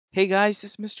Hey guys,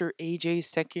 this is Mr.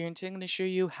 AJ's Tech here, and today I'm going to show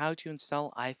you how to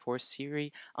install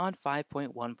i4Siri on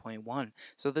 5.1.1.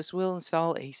 So this will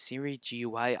install a Siri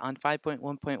GUI on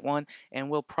 5.1.1 and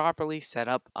will properly set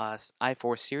up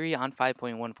i4Siri on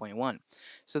 5.1.1.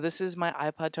 So this is my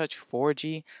iPod Touch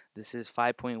 4G. This is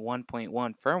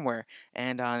 5.1.1 firmware,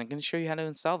 and I'm going to show you how to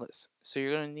install this. So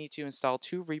you're going to need to install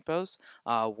two repos.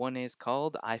 One is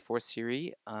called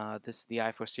i4Siri. This is the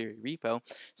i4Siri repo.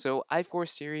 So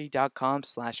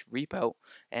i4Siri.com/repo,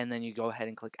 and then you go ahead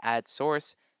and click add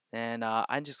source. And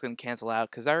I'm just going to cancel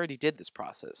out because I already did this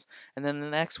process. And then the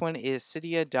next one is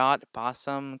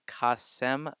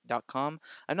cydia.basamkasem.com.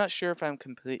 I'm not sure if I'm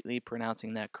completely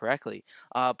pronouncing that correctly,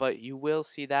 but you will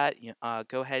see that.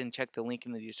 Go ahead and check the link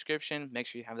in the description. Make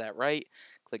sure you have that right.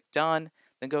 Click done.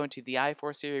 Then go into the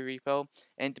i4Siri repo,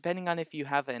 and depending on if you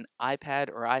have an iPad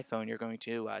or iPhone, you're going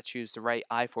to choose the right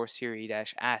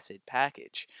i4Siri-acid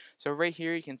package. So right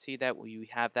here, you can see that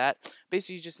we have that.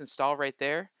 Basically, you just install right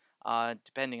there,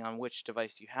 depending on which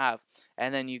device you have.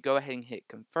 And then you go ahead and hit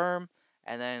confirm,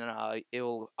 and then it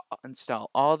will install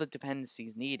all the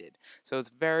dependencies needed. So it's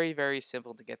very, very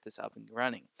simple to get this up and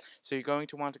running. So you're going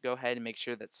to want to go ahead and make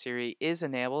sure that Siri is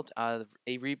enabled. A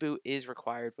reboot is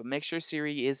required, but make sure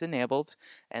Siri is enabled,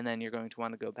 and then you're going to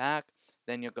want to go back.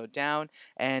 Then you'll go down,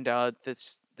 and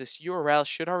this URL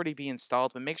should already be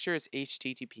installed, but make sure it's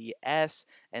HTTPS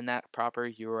and that proper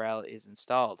URL is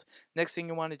installed. Next thing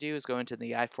you want to do is go into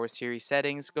the i4Siri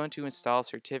settings, go into install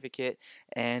certificate,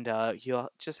 and you'll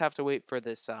just have to wait for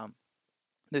this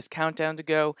countdown to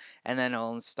go, and then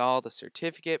it'll install the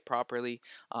certificate properly.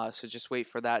 So just wait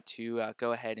for that to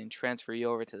go ahead and transfer you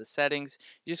over to the settings.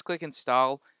 You just click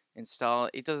install.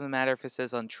 It doesn't matter if it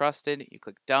says untrusted. You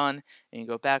click done, and you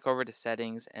go back over to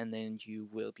settings, and then you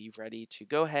will be ready to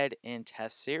go ahead and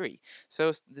test Siri.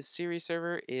 So the Siri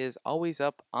server is always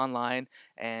up online,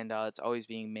 and it's always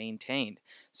being maintained.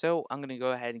 So I'm going to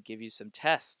go ahead and give you some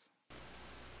tests.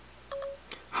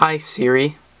 Hi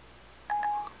Siri.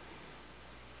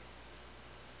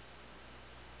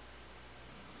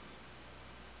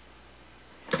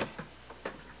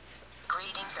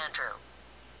 Greetings, Andrew.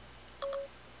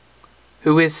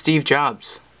 Who is Steve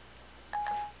Jobs?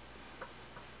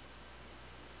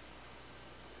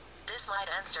 This might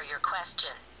answer your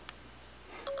question.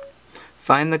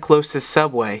 Find the closest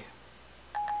subway.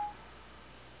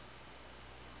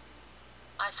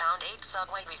 I found 8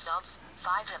 subway results.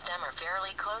 5 of them are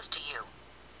fairly close to you.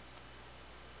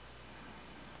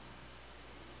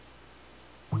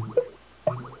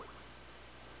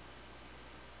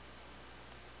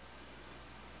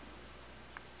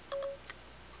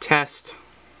 Test.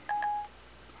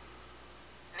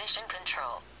 Mission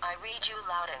control. I read you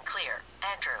loud and clear,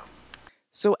 Andrew.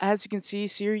 So as you can see,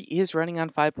 Siri is running on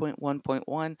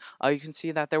 5.1.1. You can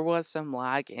see that there was some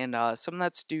lag, and some of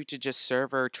that's due to just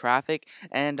server traffic.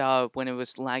 And when it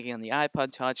was lagging on the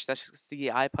iPod Touch, that's just the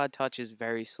iPod Touch is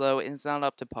very slow, and it's not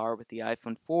up to par with the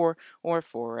iPhone 4 or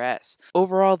 4S.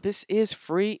 Overall, this is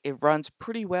free. It runs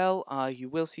pretty well. You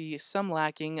will see some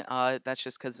lagging. That's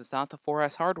just because it's not the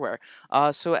 4S hardware.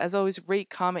 So as always,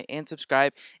 rate, comment, and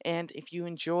subscribe. And if you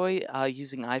enjoy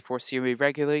using i4Siri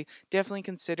regularly, definitely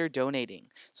consider donating.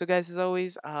 So guys, as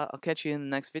always, I'll catch you in the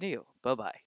next video. Bye-bye.